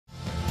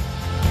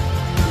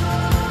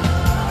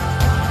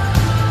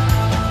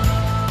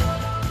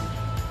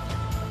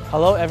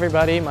Hello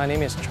everybody, my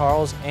name is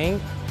Charles Ng.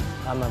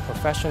 I'm a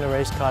professional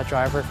race car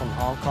driver from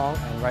Hong Kong,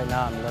 and right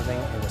now I'm living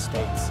in the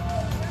States.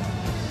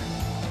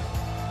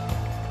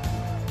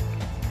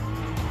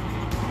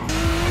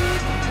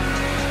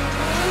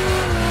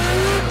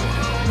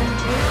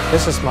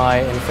 This is my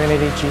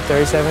Infiniti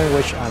G37,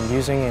 which I'm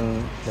using in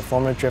the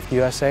Formula Drift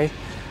USA.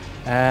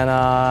 And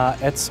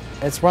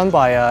it's run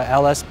by a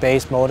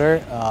LS-based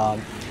motor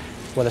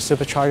with a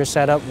supercharger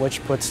setup,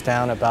 which puts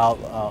down about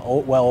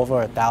well over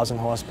 1,000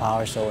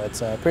 horsepower, so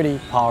it's pretty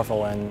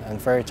powerful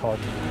and very torquey.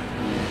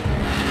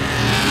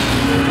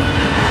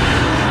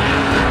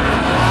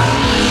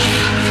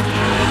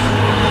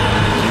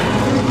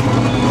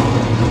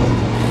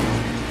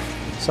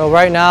 So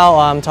right now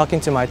I'm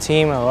talking to my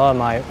team, a lot of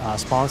my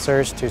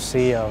sponsors, to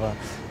see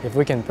if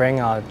we can bring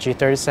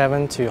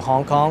G37 to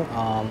Hong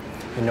Kong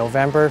in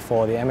November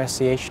for the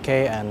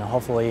MSCHK, and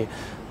hopefully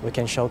we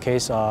can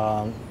showcase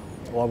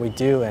what we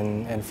do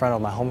in front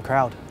of my home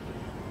crowd.